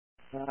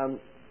Would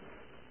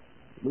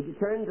you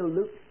turn to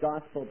Luke's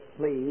Gospel,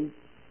 please?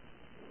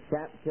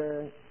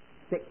 Chapter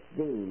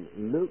 16.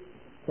 Luke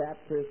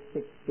chapter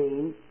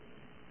 16.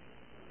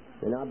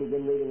 And I'll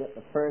begin reading at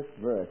the first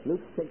verse.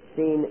 Luke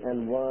 16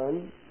 and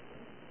 1.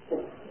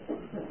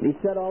 He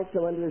said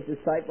also unto his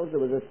disciples, there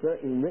was a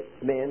certain rich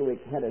man which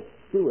had a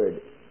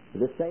steward.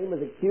 The same was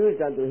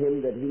accused unto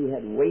him that he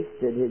had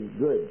wasted his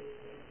goods.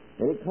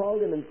 And he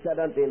called him and said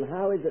unto him,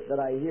 How is it that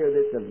I hear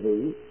this of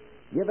thee?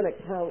 Give an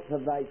account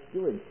of thy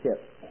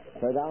stewardship,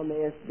 for thou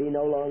mayest be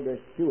no longer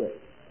steward.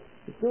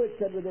 The steward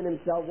said within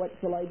himself, What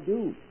shall I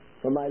do?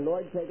 For my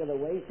Lord taketh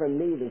away from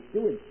me the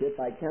stewardship.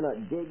 I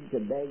cannot dig to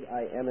beg,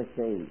 I am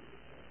ashamed.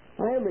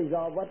 I am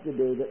resolved what to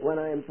do, that when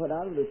I am put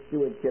out of the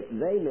stewardship,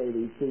 they may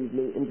receive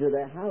me into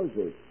their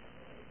houses.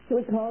 So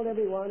he called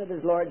every one of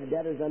his Lord's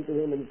debtors unto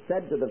him, and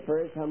said to the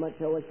first, How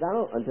much owest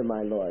thou unto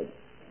my Lord?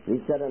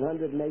 And he said,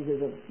 100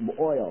 measures of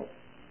oil.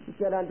 He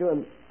said unto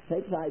him,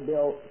 Take thy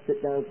bill,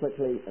 sit down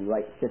quickly, and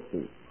write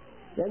 50.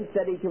 Then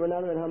said he to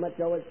another, And how much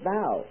owest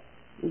thou?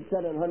 He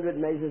said, 100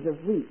 measures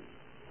of wheat.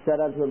 Said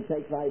unto him,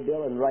 Take thy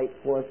bill, and write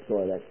 80.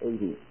 That's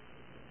 80.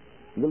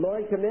 The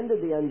Lord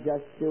commended the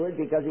unjust steward,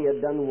 because he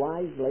had done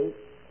wisely.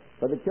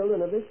 For the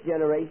children of this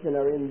generation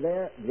are in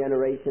their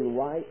generation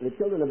wise. The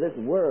children of this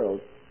world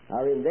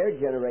are in their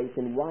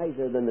generation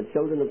wiser than the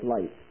children of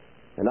light.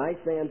 And I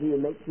say unto you,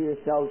 make to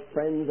yourselves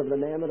friends of the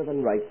mammon of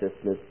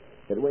unrighteousness,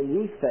 that when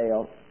ye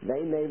fail,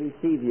 they may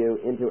receive you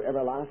into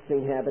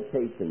everlasting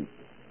habitations.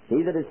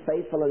 He that is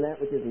faithful in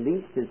that which is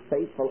least is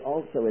faithful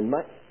also in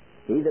much.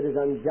 He that is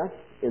unjust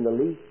in the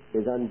least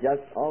is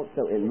unjust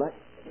also in much.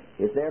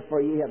 If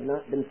therefore ye have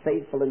not been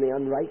faithful in the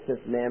unrighteous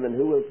mammon,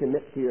 who will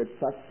commit to your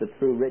trust the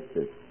true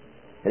riches?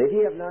 And if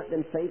ye have not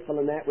been faithful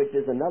in that which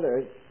is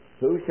another's,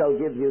 who shall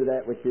give you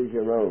that which is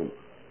your own?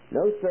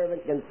 No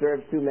servant can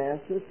serve two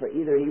masters, for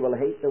either he will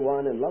hate the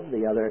one and love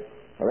the other,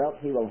 or else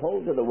he will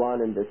hold to the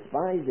one and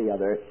despise the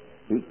other.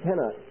 He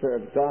cannot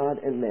serve God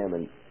and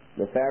mammon.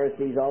 The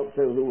Pharisees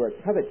also, who were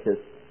covetous,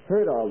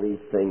 heard all these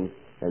things,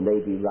 and they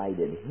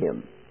derided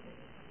him.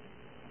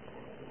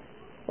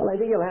 Well, I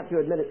think you'll have to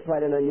admit it's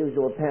quite an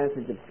unusual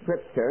passage of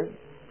Scripture.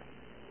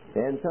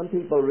 And some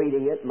people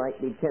reading it might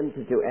be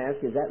tempted to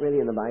ask, is that really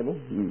in the Bible?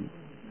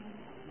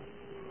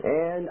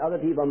 And other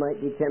people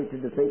might be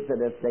tempted to think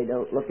that if they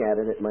don't look at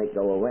it, it might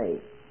go away.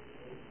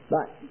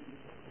 But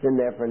it's been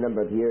there for a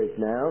number of years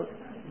now,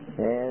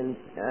 and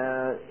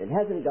it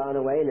hasn't gone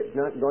away, and it's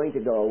not going to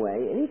go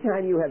away.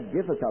 Anytime you have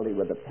difficulty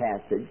with a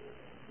passage,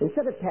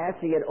 instead of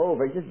passing it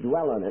over, just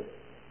dwell on it.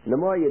 And the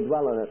more you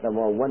dwell on it, the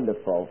more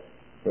wonderful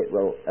it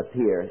will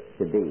appear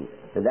to be.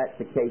 And that's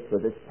the case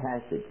with this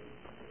passage.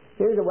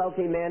 Here's a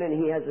wealthy man, and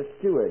he has a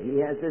steward. He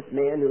has this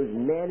man who's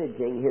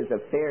managing his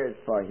affairs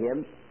for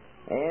him,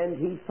 and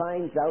he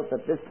finds out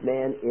that this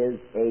man is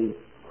a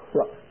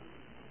crook.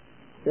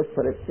 Just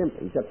put it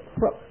simply, he's a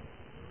crook.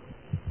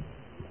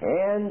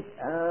 And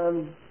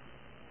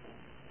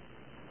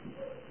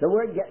the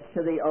word gets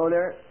to the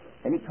owner,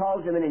 and he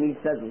calls him in and he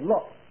says,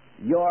 Look,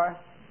 you're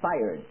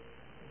fired.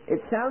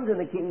 It sounds in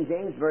the King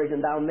James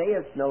Version, thou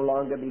mayest no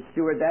longer be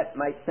steward. That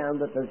might sound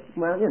that the,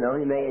 well, you know,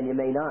 you may and you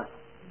may not.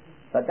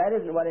 But that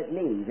isn't what it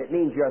means. It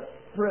means you're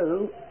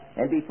through,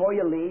 and before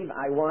you leave,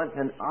 I want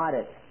an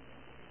audit.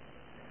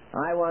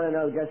 I want to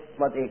know just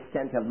what the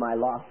extent of my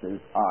losses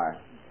are.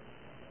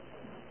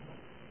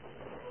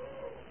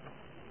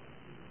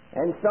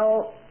 And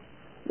so,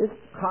 this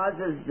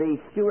causes the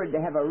steward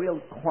to have a real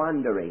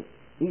quandary.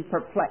 He's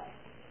perplexed.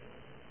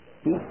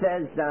 He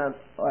says,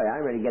 boy,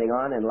 I'm really getting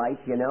on in life,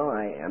 you know.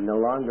 I am no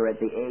longer at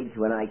the age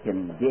when I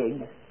can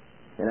dig.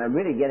 And I'm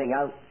really getting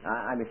out,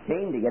 I'm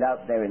ashamed to get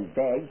out there and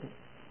beg.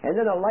 And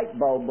then a light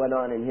bulb went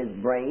on in his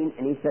brain,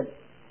 and he said,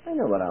 I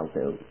know what I'll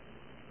do.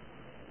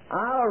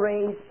 I'll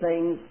arrange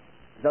things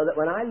so that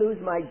when I lose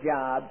my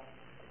job,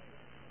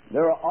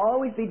 there will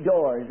always be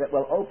doors that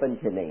will open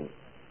to me.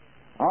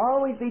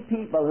 Always be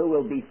people who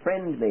will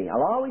befriend me.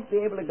 I'll always be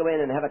able to go in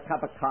and have a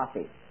cup of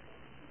coffee.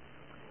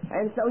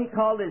 And so he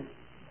called his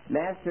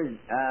master's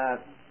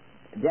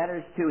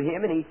debtors to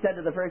him, and he said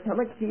to the first, How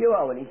much do you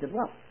owe? And he said,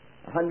 Well,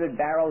 100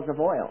 barrels of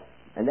oil.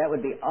 And that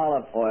would be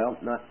olive oil,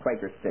 not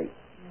Quaker State.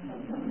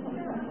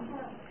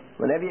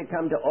 Whenever you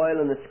come to oil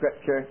in the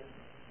Scripture,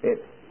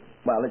 it's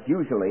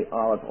usually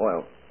olive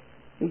oil.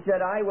 He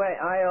said, I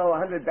owe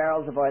 100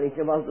 barrels of oil. He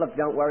said, well, look,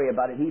 don't worry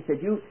about it. He said,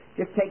 you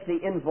just take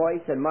the invoice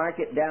and mark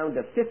it down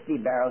to 50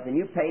 barrels, and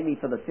you pay me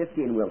for the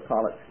 50, and we'll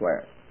call it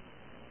square.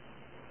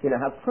 You know,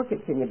 how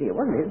crooked can you be? It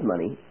wasn't his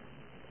money.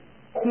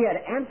 He had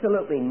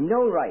absolutely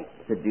no right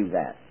to do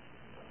that.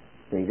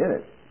 And he did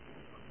it.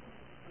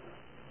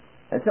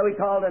 And so he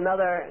called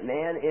another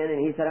man in, and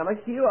he said, how much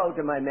do you owe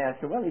to my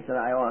master? Well, he said,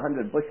 I owe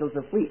 100 bushels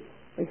of wheat.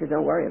 He said,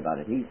 don't worry about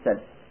it. He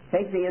said,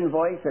 take the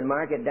invoice and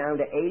mark it down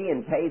to 80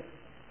 and pay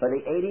for the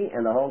 80,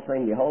 and the whole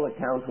thing, the whole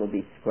account will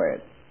be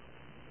squared.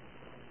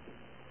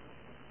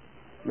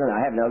 No, I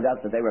have no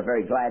doubt that they were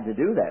very glad to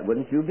do that.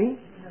 Wouldn't you be?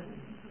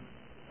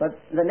 But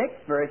the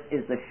next verse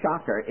is the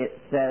shocker. It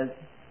says,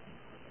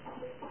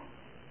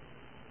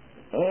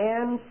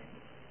 and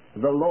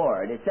the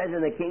Lord. It says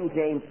in the King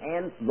James,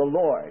 and the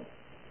Lord.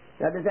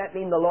 Now, does that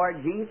mean the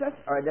Lord Jesus,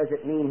 or does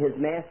it mean his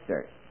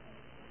master?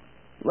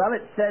 Well,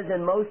 it says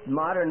in most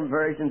modern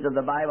versions of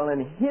the Bible,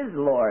 and his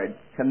Lord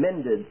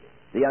commended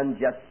the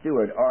unjust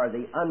steward, or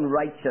the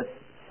unrighteous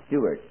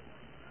steward.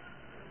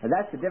 And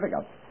that's the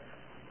difficulty.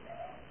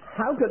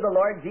 How could the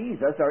Lord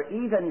Jesus, or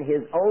even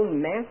his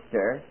own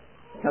master,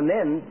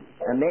 commend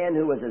a man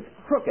who was as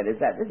crooked as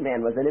that? This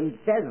man was an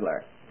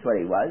embezzler. That's what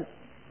he was.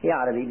 He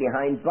ought to be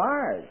behind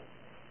bars.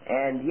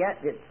 And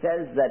yet it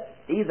says that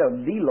either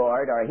the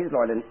Lord or his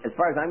Lord, and as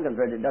far as I'm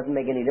concerned, it doesn't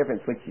make any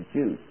difference which you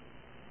choose.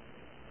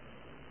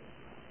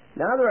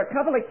 Now, there are a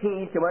couple of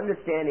keys to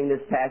understanding this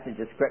passage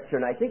of Scripture,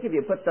 and I think if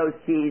you put those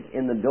keys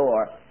in the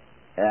door,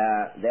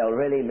 they'll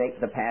really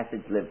make the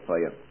passage live for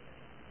you.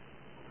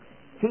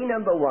 Key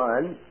number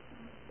one,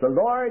 the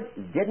Lord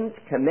didn't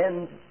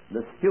commend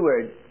the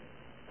steward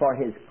for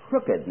his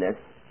crookedness,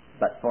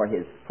 but for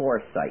his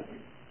foresight.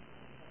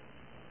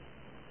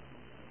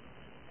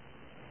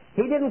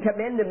 He didn't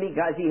commend him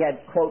because he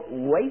had, quote,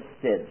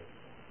 wasted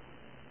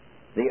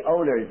the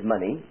owner's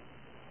money,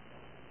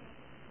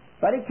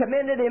 but he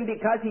commended him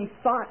because he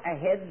thought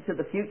ahead to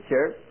the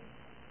future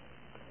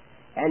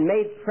and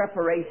made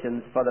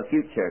preparations for the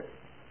future.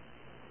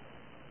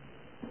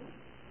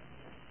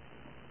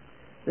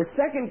 The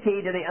second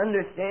key to the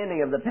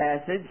understanding of the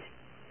passage,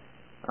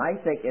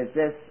 I think, is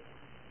this.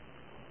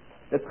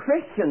 The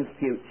Christian's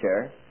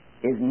future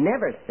is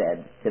never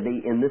said to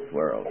be in this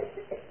world,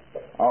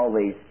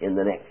 always in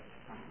the next.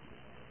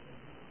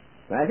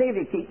 And I think if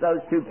you keep those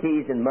two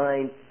keys in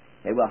mind,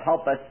 it will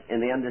help us in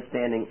the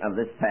understanding of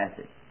this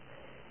passage.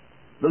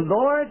 The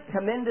Lord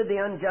commended the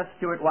unjust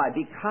steward. Why?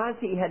 Because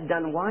he had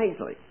done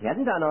wisely. He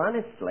hadn't done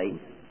honestly.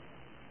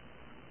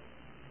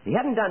 He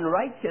hadn't done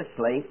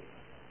righteously,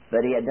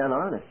 but he had done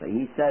honestly.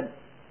 He said,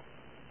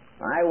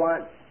 I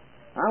want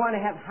to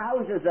have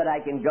houses that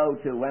I can go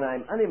to when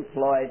I'm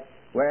unemployed,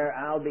 where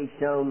I'll be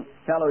shown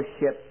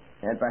fellowship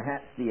and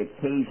perhaps the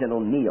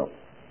occasional meal.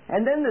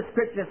 And then the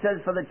Scripture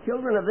says, for the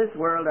children of this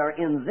world are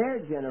in their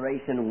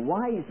generation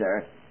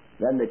wiser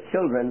than the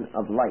children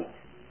of light.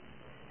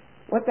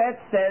 What that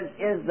says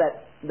is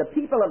that the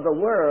people of the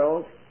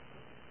world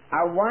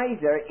are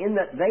wiser in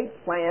that they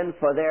plan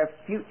for their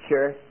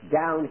future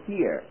down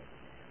here,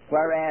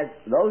 whereas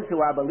those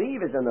who are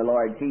believers in the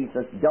Lord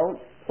Jesus don't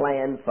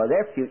plan for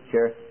their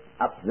future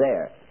up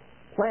there,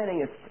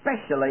 planning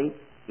especially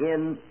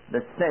in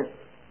the sense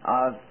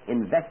of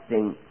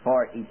investing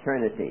for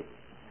eternity.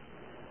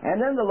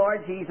 And then the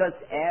Lord Jesus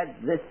adds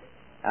this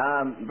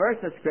verse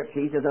of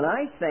Scripture. He says, and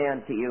I say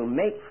unto you,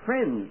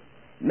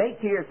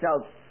 make to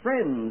yourselves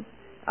friends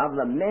of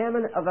the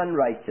mammon of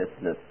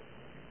unrighteousness,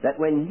 that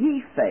when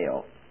ye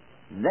fail,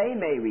 they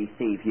may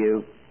receive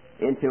you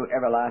into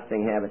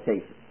everlasting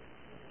habitation.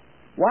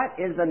 What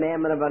is the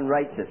mammon of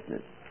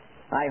unrighteousness?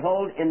 I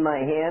hold in my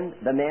hand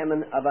the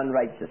mammon of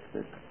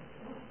unrighteousness.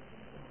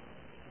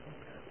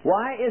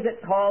 Why is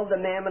it called the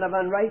mammon of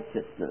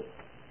unrighteousness?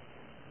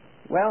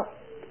 Well,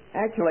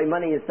 actually,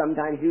 money is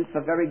sometimes used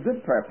for very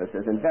good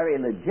purposes and very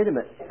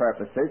legitimate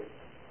purposes.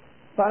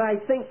 But I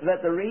think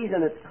that the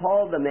reason it's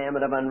called the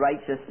mammon of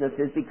unrighteousness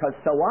is because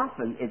so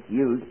often it's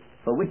used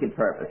for wicked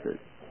purposes.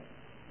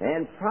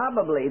 And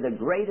probably the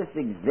greatest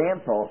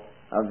example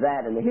of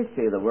that in the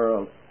history of the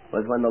world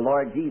was when the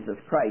Lord Jesus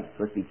Christ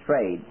was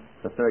betrayed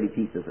for 30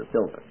 pieces of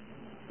silver.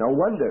 No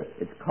wonder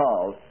it's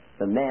called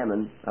the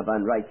mammon of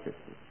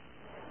unrighteousness.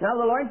 Now,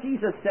 the Lord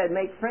Jesus said,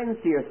 make friends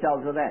to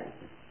yourselves with that.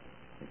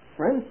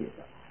 Friends to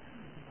yourself.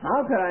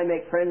 How could I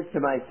make friends to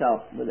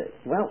myself with it?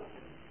 Well,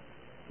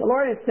 the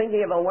Lord is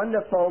thinking of a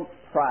wonderful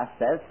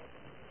process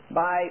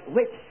by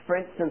which, for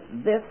instance,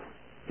 this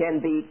can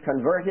be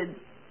converted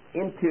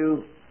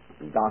into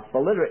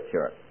gospel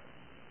literature,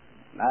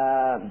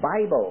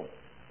 Bible,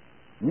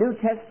 New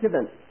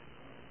Testament,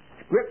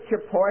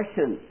 Scripture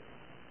portions,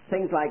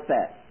 things like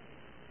that.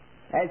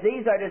 As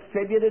these are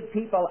distributed,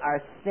 people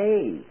are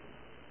saved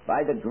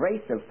by the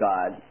grace of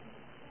God,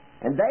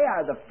 and they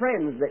are the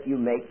friends that you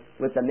make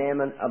with the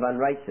mammon of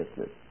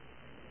unrighteousness.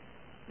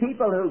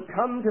 People who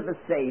come to the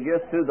Savior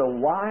through the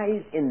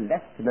wise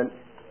investment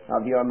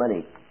of your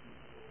money.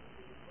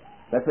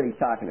 That's what he's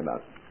talking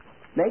about.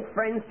 Make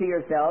friends to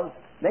yourselves.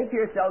 Make to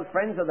yourselves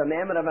friends of the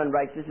mammon of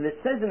unrighteousness. And it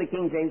says in the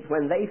King James,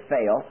 when they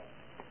fail.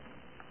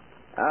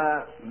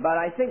 But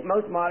I think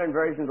most modern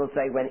versions will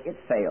say, when it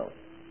fails.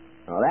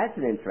 Now, that's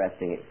an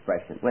interesting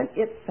expression. When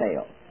it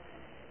fails.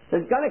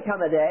 There's going to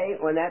come a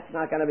day when that's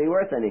not going to be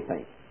worth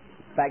anything.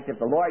 In fact, if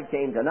the Lord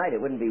came tonight,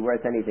 it wouldn't be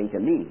worth anything to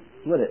me,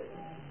 would it?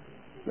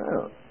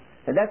 No.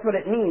 And that's what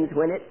it means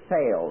when it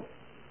fails.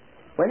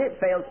 When it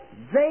fails,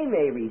 they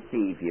may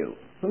receive you.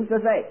 Who's the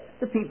they?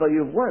 The people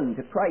you've won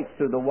to Christ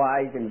through the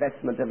wise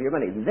investment of your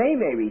money. They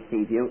may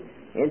receive you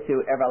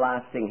into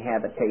everlasting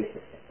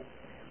habitation.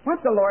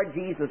 What the Lord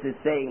Jesus is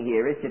saying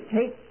here is to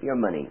take your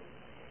money,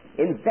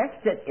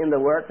 invest it in the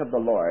work of the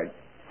Lord,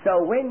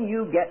 so when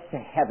you get to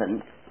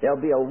heaven,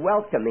 there'll be a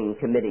welcoming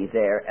committee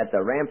there at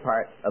the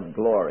ramparts of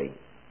glory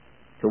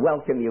to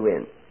welcome you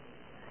in.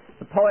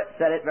 The poet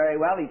said it very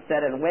well. He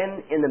said, "And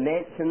when in the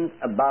mansions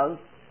above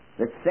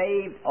the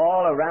saved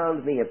all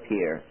around me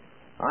appear,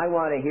 I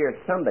want to hear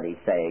somebody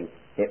saying,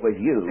 'It was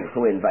you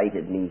who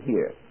invited me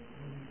here.'"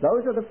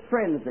 Those are the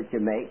friends that you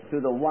make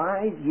through the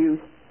wise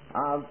use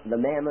of the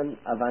mammon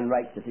of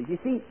unrighteousness. You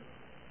see,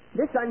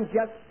 this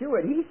unjust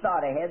steward, he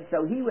thought ahead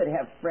so he would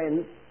have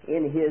friends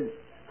in his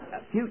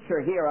future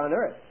here on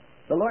earth.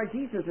 The Lord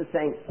Jesus is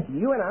saying,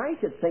 you and I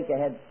should think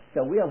ahead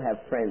so we'll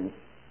have friends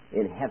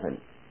in heaven.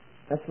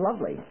 That's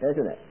lovely,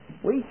 isn't it?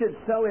 We should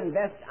so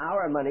invest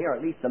our money, or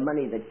at least the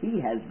money that he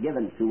has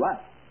given to us,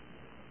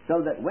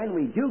 so that when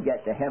we do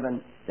get to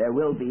heaven, there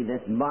will be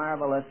this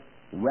marvelous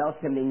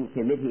welcoming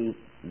committee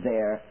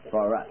there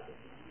for us.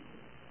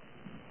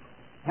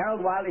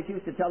 Harold Wilders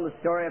used to tell the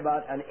story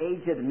about an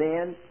aged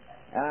man.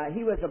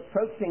 He was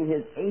approaching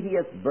his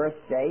 80th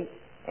birthday,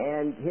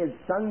 and his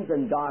sons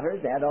and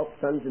daughters, adult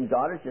sons and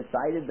daughters,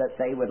 decided that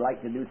they would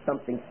like to do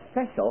something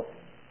special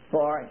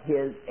for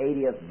his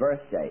 80th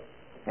birthday.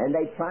 And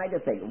they tried to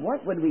think,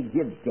 what would we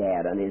give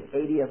Dad on his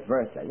 80th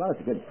birthday? Well,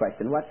 it's a good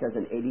question. What does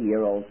an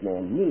 80-year-old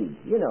man need?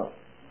 You know,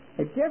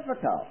 it's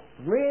difficult,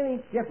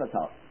 really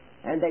difficult.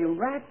 And they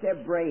racked their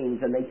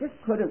brains, and they just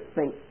couldn't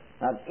think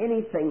of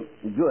anything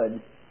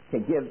good to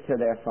give to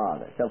their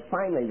father. So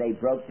finally they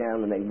broke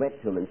down and they went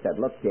to him and said,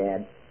 "Look,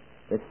 Dad,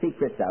 the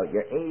secret's out.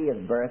 Your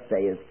 80th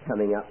birthday is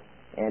coming up,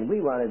 and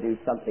we want to do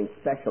something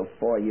special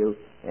for you,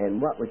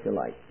 and what would you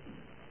like?"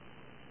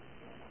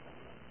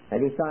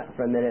 And he thought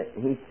for a minute.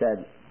 He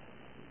said,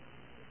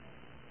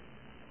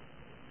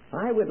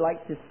 "I would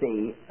like to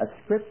see a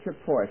scripture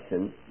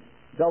portion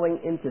going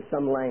into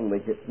some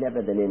language it's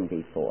never been in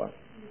before."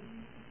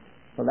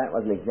 Well, that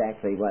wasn't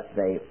exactly what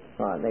they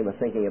thought. They were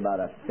thinking about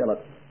a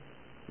Phillips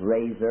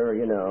razor,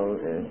 you know,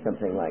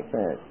 something like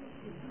that.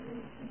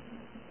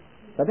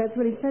 But that's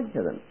what he said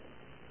to them.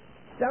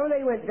 So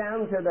they went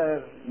down to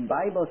the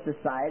Bible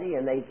Society,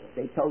 and they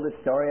told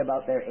a story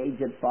about their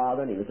aged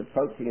father, and he was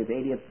approaching his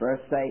 80th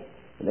birthday,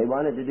 and they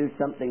wanted to do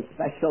something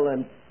special,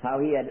 and how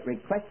he had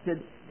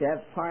requested to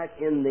have part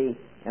in the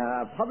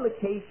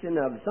publication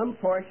of some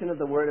portion of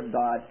the Word of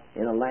God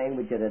in a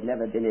language that had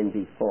never been in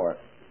before.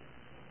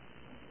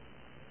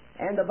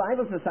 And the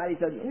Bible Society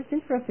said, "It's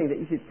interesting that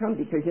you should come,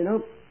 because, you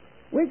know,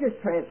 we're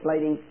just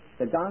translating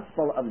the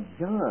Gospel of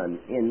John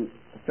in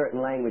a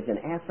certain language, an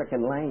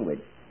African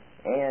language."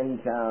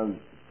 And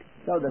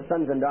so the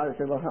sons and daughters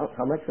said, "Well,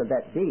 how much would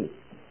that be?"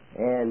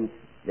 And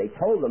they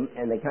told them,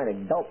 and they kind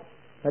of gulped.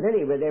 But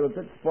anyway, they were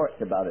good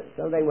sports about it.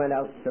 So they went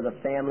out to the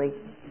family,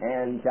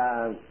 and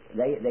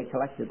they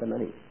collected the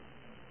money.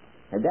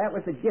 And that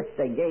was the gift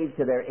they gave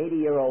to their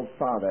 80-year-old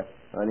father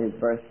on his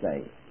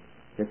birthday,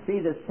 to see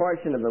this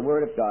portion of the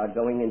Word of God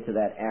going into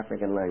that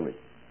African language.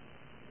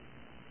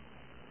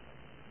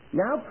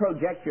 Now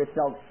project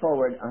yourself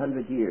forward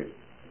 100 years.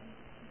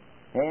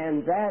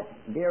 And that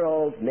dear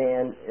old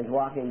man is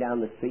walking down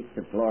the streets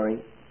of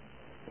glory,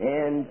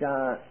 and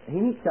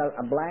he meets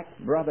a black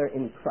brother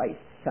in Christ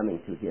coming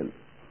to him.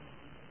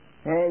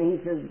 And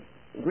he says,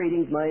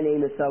 "Greetings, my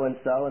name is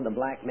so-and-so," and the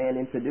black man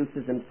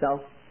introduces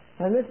himself.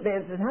 And this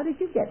man says, "How did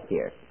you get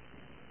here?"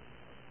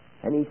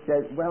 And he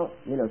says, "Well,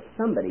 you know,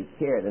 somebody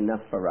cared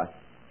enough for us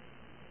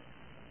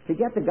to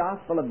get the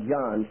Gospel of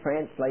John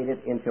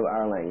translated into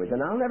our language."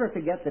 And I'll never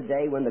forget the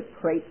day when the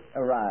crates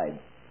arrived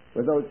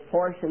with those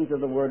portions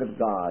of the Word of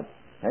God,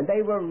 and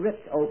they were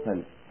ripped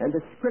open, and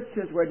the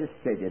Scriptures were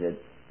distributed,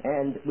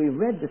 and we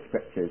read the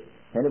Scriptures,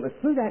 and it was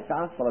through that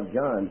Gospel of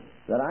John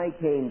that I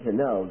came to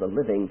know the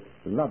living,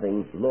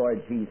 loving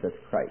Lord Jesus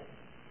Christ.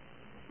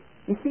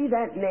 You see,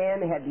 that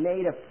man had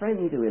made a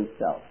friend to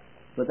himself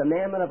with the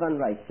mammon of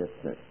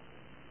unrighteousness,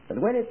 but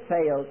when it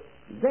failed,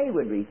 they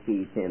would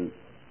receive him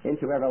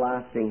into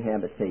everlasting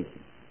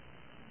habitation.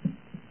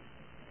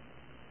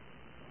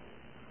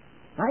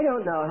 I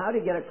don't know how to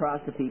get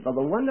across to people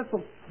the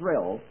wonderful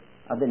thrill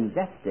of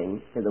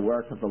investing in the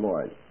work of the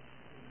Lord.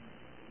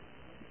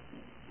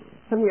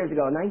 Some years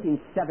ago, in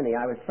 1970,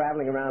 I was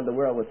traveling around the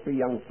world with 3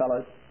 young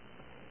fellows,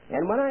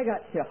 and when I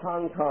got to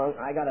Hong Kong,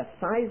 I got a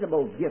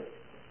sizable gift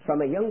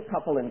from a young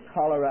couple in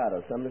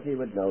Colorado. Some of you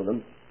would know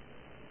them.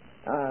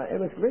 It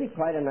was really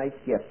quite a nice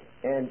gift,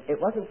 and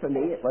it wasn't for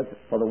me, it was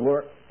for the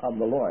work of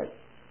the Lord.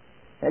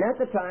 And at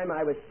the time,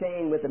 I was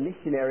staying with a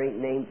missionary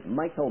named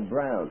Michael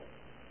Brown.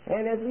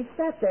 And as we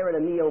sat there at a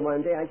meal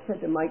one day, I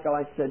said to Michael,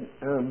 I said,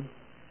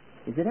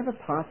 "Is it ever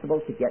possible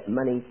to get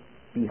money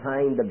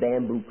behind the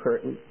bamboo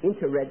curtain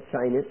into Red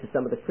China to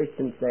some of the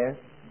Christians there?"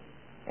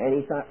 And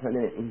he thought for a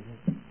minute.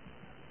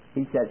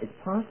 He said, "It's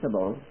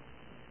possible.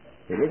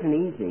 It isn't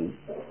easy,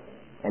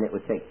 and it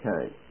would take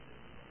time."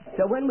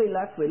 So when we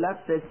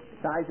left this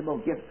sizable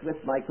gift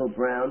with Michael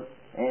Brown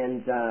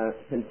and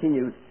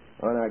continued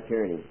on our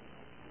journey.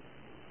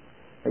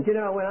 And you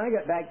know, when I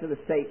got back to the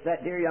States,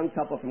 that dear young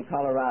couple from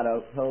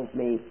Colorado told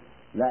me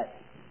that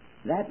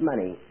that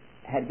money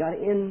had got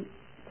into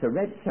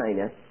Red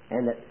China,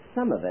 and that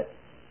some of it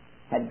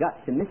had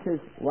got to Mrs.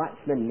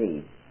 Watchman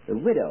Nee, the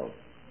widow.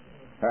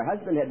 Her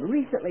husband had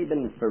recently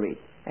been bereaved.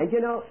 And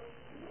you know,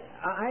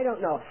 I don't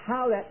know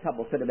how that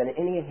couple could have been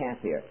any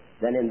happier.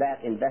 than in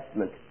that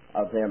investment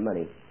of their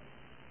money.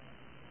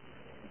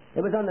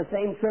 It was on the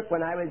same trip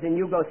when I was in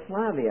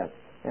Yugoslavia,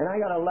 and I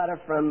got a letter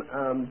from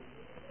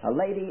a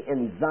lady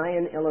in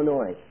Zion,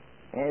 Illinois.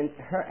 And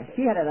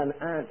she had an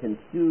aunt in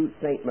Sault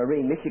Ste.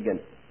 Marie, Michigan,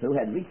 who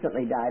had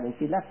recently died, and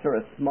she left her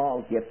a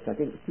small gift. I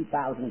think it was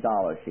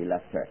 $2,000 she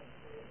left her,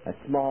 a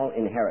small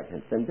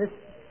inheritance. And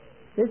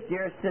this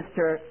dear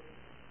sister,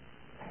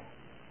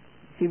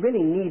 she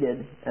really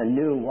needed a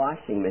new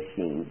washing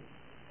machine.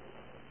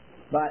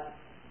 But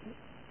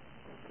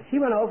she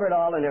went over it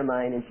all in her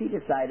mind, and she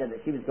decided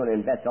that she was going to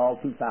invest all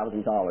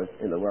 $2,000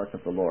 in the work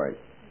of the Lord.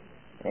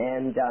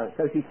 And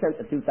so she sent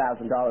the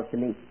 $2,000 to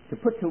me to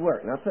put to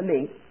work, not for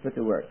me, put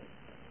to work.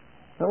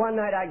 So one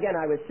night, again,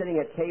 I was sitting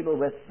at table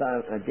with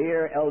a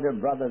dear elder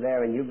brother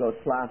there in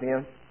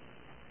Yugoslavia,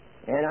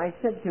 and I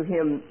said to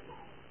him,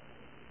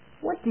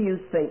 what do you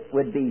think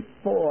would be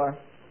 4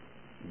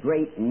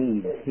 great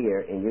needs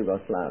here in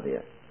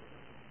Yugoslavia?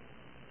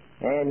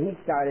 And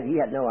he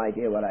had no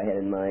idea what I had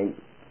in mind.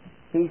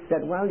 He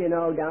said, well, you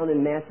know, down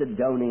in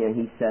Macedonia,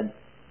 he said,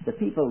 the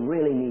people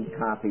really need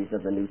copies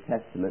of the New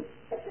Testament.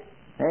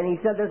 And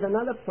he said, there's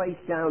another place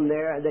down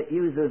there that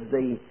uses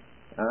the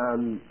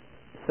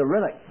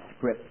Cyrillic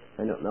script.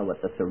 I don't know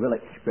what the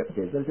Cyrillic script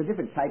is. There's a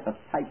different type of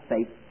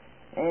typeface.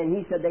 And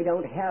he said they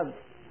don't have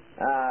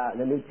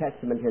the New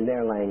Testament in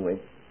their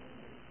language.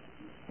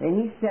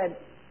 And he said,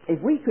 if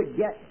we could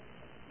get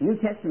New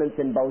Testaments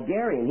in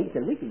Bulgarian, he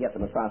said, we could get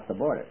them across the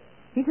border.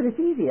 He said, it's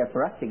easier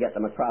for us to get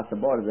them across the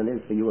border than it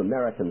is for you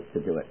Americans to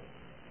do it.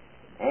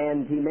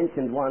 And he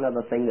mentioned one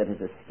other thing that has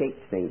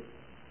escaped me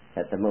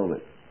at the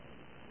moment.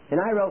 And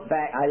I wrote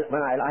back,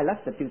 when I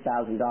left the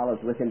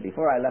 $2,000 with him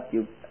before I left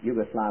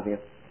Yugoslavia,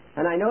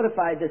 and I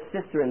notified this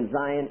sister in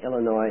Zion,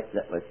 Illinois,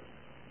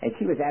 and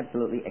she was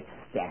absolutely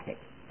ecstatic.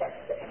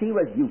 She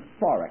was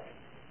euphoric.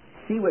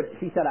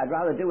 She said, I'd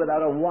rather do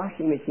without a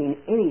washing machine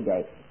any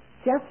day,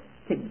 just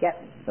to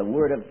get the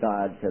Word of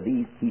God to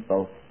these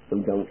people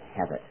who don't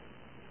have it.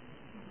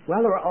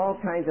 Well, there are all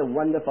kinds of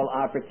wonderful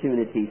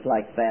opportunities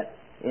like that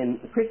in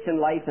Christian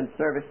life and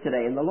service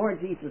today. And the Lord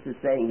Jesus is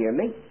saying here,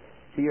 make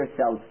to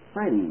yourselves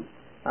friends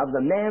of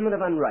the mammon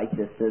of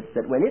unrighteousness,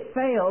 that when it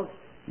fails,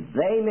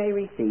 they may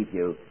receive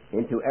you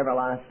into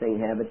everlasting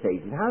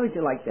habitations. How would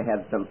you like to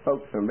have some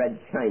folks from Red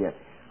China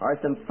or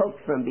some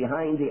folks from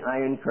behind the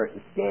Iron Curtain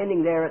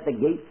standing there at the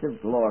gates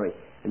of glory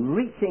and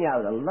reaching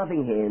out a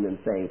loving hand and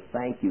saying,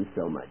 thank you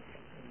so much.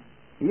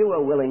 You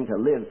are willing to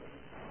live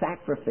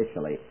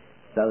sacrificially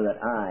so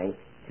that I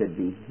could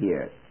be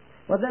here.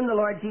 Well, then the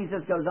Lord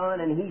Jesus goes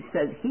on and he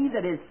says, he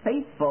that is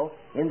faithful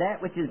in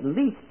that which is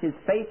least is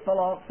faithful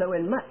also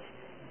in much.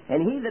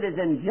 And he that is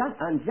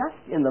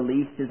unjust in the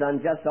least is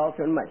unjust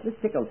also in much. This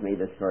tickles me,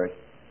 this verse.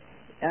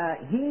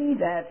 He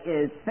that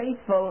is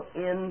faithful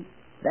in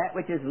that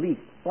which is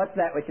least. What's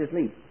that which is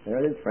least?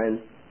 There it is,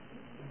 friends.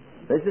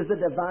 This is the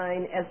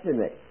divine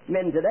estimate.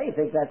 Men today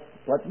think that's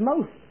what's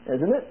most,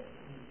 isn't it?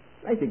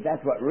 I think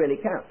that's what really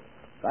counts.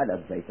 God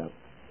doesn't say so.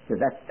 Because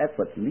that's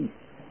what's least.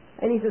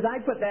 And he says, I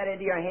put that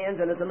into your hands,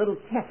 and it's a little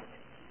test.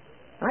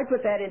 I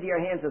put that into your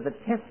hands as a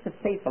test of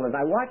faithfulness.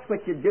 I watch what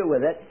you do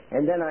with it,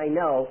 and then I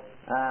know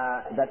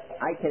that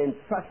I can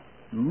entrust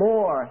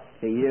more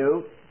to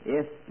you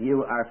if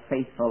you are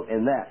faithful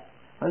in that.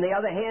 On the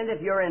other hand,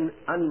 if you're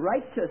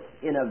unrighteous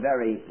in a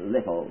very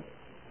little,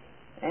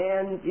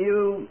 and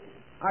you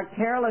are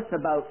careless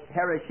about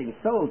perishing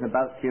souls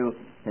about you,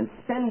 and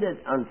spend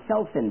it on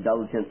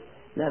self-indulgence,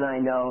 then I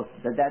know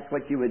that that's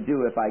what you would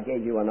do if I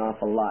gave you an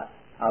awful lot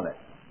of it.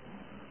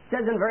 It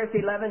says in verse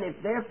 11,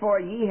 if therefore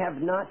ye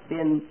have not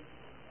been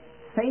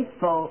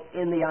faithful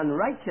in the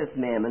unrighteous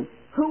mammon,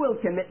 who will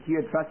commit to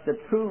your trust the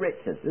true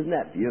riches? Isn't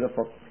that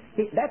beautiful?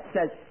 That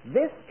says,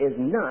 this is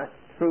not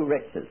true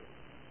riches.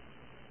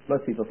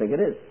 Most people think it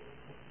is.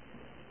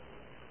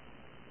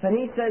 And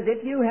he says,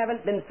 if you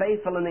haven't been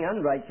faithful in the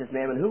unrighteous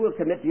mammon, who will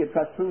commit to your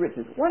trust true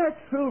riches? What are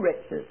true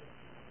riches?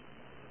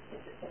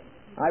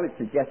 I would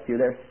suggest to you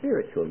they're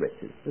spiritual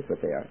riches. That's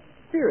what they are.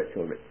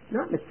 Spiritual riches.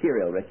 Not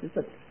material riches,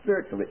 but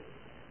spiritual riches.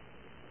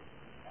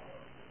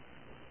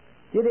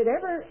 Did it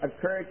ever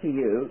occur to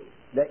you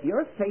that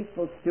your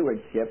faithful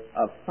stewardship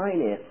of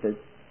finances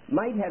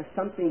might have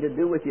something to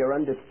do with your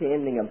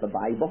understanding of the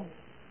Bible?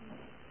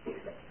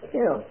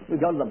 You know, we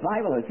go to the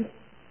Bible and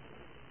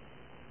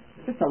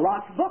it's just a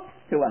locked book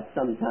to us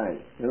sometimes.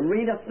 You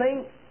read a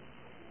thing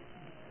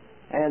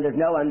and there's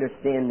no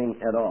understanding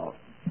at all.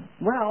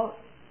 Well,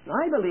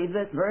 I believe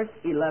that verse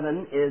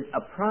 11 is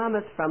a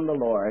promise from the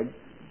Lord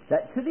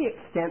that to the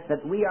extent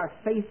that we are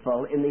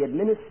faithful in the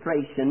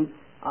administration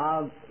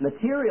of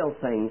material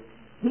things,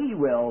 He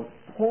will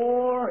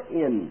pour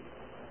in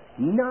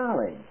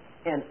knowledge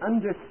and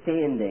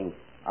understanding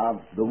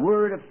of the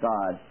Word of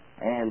God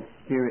and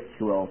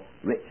spiritual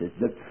riches,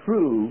 the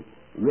true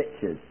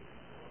riches.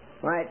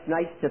 Right? It's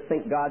nice to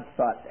think God's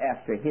thoughts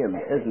after Him,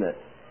 isn't it?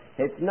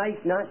 It's nice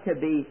not to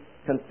be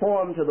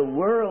conformed to the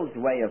world's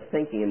way of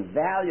thinking and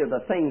value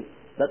the things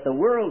that the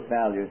world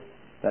values,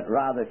 but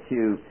rather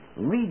to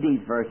read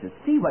these verses,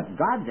 see what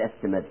God's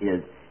estimate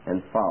is,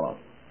 and follow.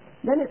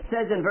 Then it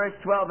says in verse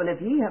 12, and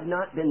if ye have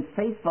not been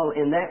faithful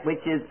in that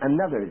which is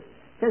another's,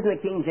 it says in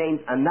the King James,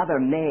 another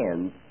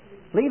man's.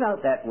 Leave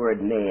out that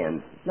word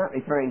man. It's not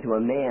referring to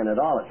a man at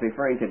all. It's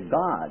referring to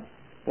God.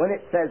 When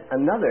it says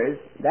another's,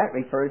 that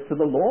refers to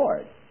the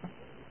Lord.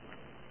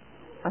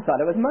 I thought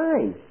it was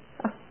mine.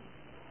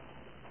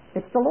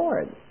 It's the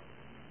Lord's.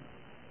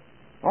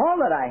 All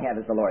that I have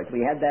is the Lord's.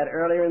 We had that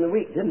earlier in the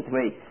week, didn't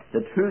we?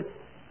 The truth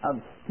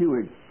of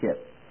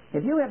stewardship.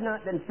 If you have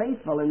not been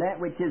faithful in that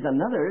which is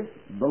another's,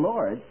 the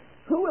Lord's,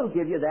 who will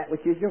give you that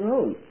which is your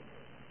own?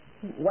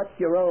 What's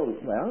your own?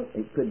 Well,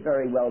 it could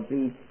very well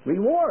be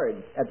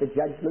rewards at the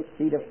judgment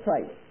seat of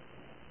Christ.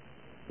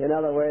 In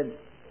other words,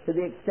 to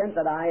the extent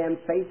that I am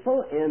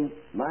faithful in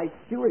my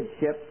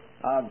stewardship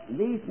of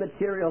these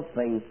material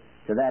things,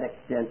 to that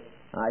extent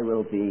I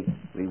will be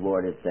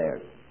rewarded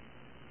there.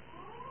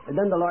 And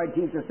then the Lord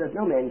Jesus says,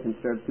 no man can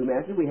serve two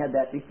masters. We had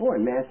that before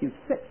in Matthew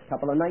 6, a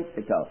couple of nights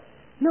ago.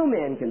 No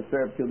man can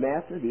serve two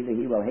masters. Either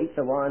he will hate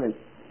the one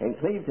and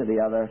cleave to the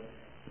other,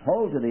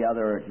 hold to the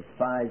other, or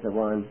despise the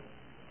one.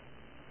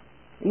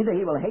 Either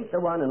he will hate the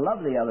one and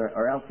love the other,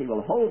 or else he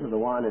will hold to the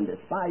one and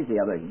despise the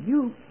other.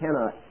 You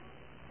cannot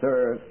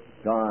serve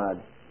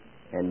God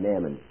and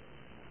mammon.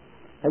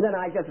 And then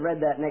I just read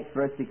that next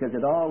verse because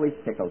it always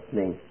tickles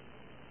me.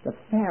 The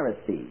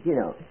Pharisees,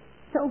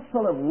 so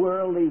full of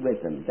worldly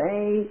wisdom.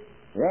 They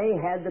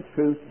had the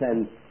truth,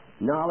 and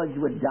knowledge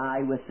would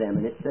die with them.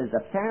 And it says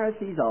the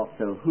Pharisees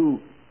also, who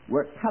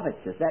were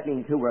covetous, that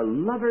means who were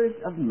lovers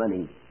of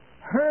money,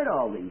 heard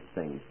all these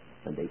things,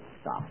 and they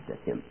scoffed at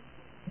him.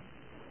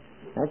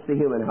 That's the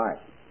human heart.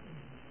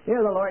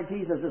 Here the Lord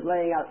Jesus is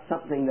laying out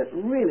something that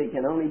really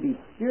can only be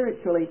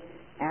spiritually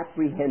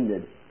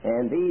apprehended.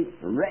 And these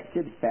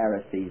wretched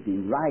Pharisees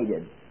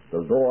derided the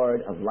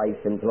Lord of life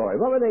and glory.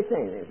 What were they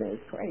saying? They were saying,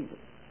 it's crazy.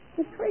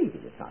 It's crazy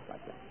to talk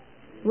like that.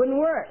 It wouldn't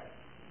work.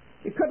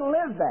 You couldn't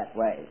live that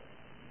way.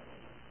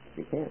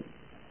 You can.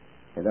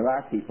 And there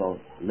are people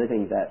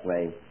living that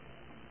way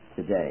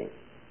today.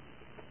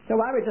 So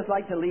I would just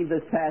like to leave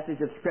this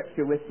passage of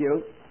Scripture with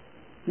you.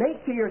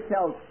 Make to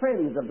yourselves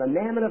friends of the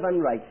mammon of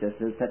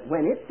unrighteousness, that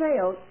when it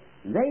fails,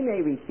 they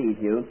may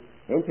receive you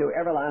into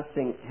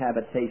everlasting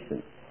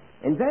habitation.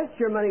 Invest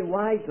your money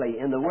wisely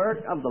in the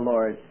work of the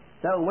Lord,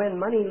 so when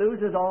money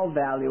loses all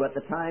value at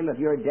the time of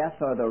your death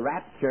or the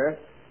rapture,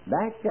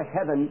 back to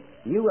heaven,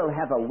 you will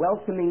have a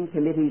welcoming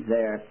committee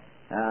there,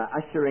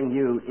 ushering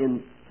you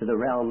into the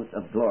realms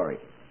of glory.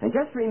 And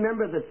just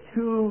remember the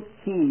two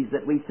keys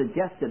that we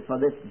suggested for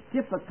this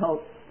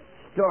difficult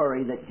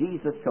story that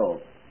Jesus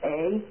told.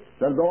 A,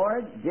 the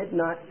Lord did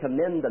not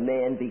commend the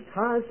man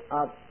because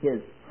of his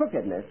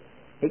crookedness.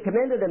 He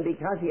commended him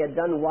because he had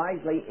done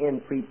wisely in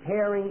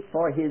preparing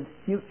for his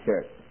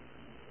future.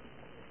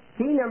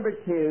 Key number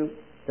two,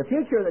 the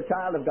future of the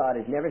child of God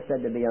is never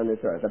said to be on this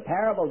earth. The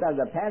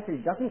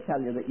passage doesn't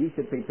tell you that you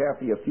should prepare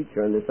for your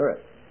future on this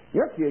earth.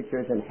 Your future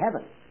is in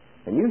heaven,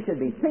 and you should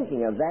be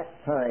thinking of that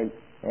time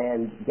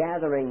and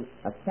gathering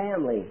a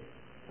family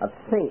of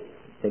saints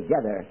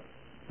together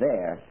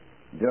there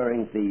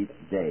during these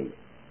days.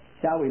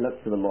 Shall we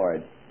look to the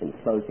Lord in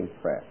closing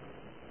prayer?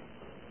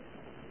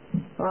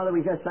 Father,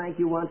 we just thank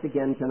you once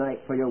again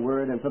tonight for your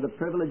word and for the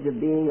privilege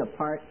of being a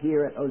part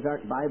here at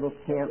Ozark Bible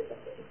Camp,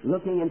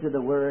 looking into the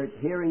word,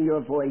 hearing your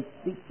voice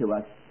speak to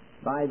us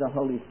by the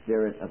Holy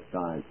Spirit of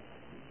God.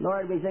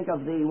 Lord, we think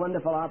of the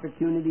wonderful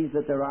opportunities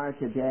that there are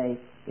today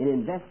in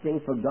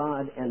investing for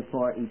God and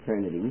for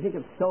eternity. We think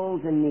of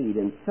souls in need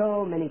in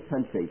so many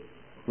countries.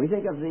 We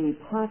think of the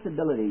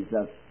possibilities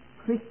of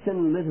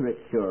Christian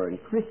literature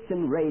and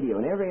Christian radio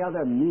and every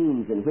other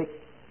means in which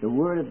the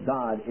Word of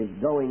God is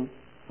going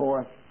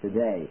forth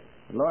today.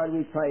 Lord,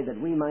 we pray that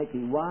we might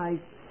be wise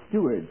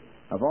stewards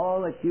of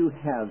all that you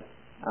have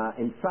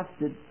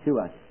entrusted to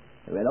us.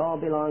 It all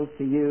belongs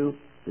to you.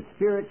 The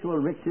spiritual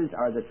riches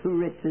are the true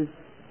riches.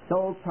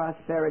 Soul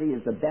prosperity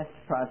is the best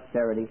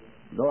prosperity.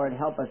 Lord,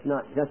 help us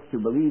not just to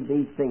believe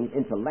these things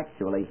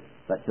intellectually,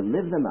 but to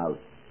live them out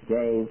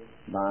day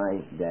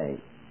by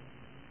day.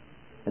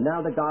 And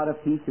now the God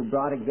of peace, who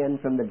brought again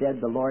from the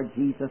dead the Lord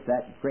Jesus,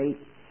 that great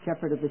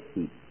shepherd of the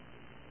sheep,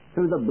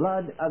 through the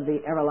blood of the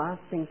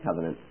everlasting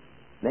covenant,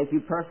 make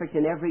you perfect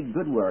in every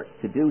good work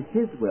to do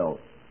his will,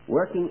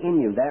 working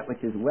in you that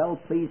which is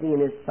well-pleasing in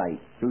his sight,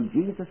 through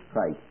Jesus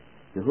Christ,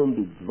 to whom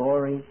be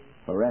glory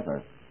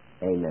forever.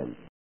 Amen.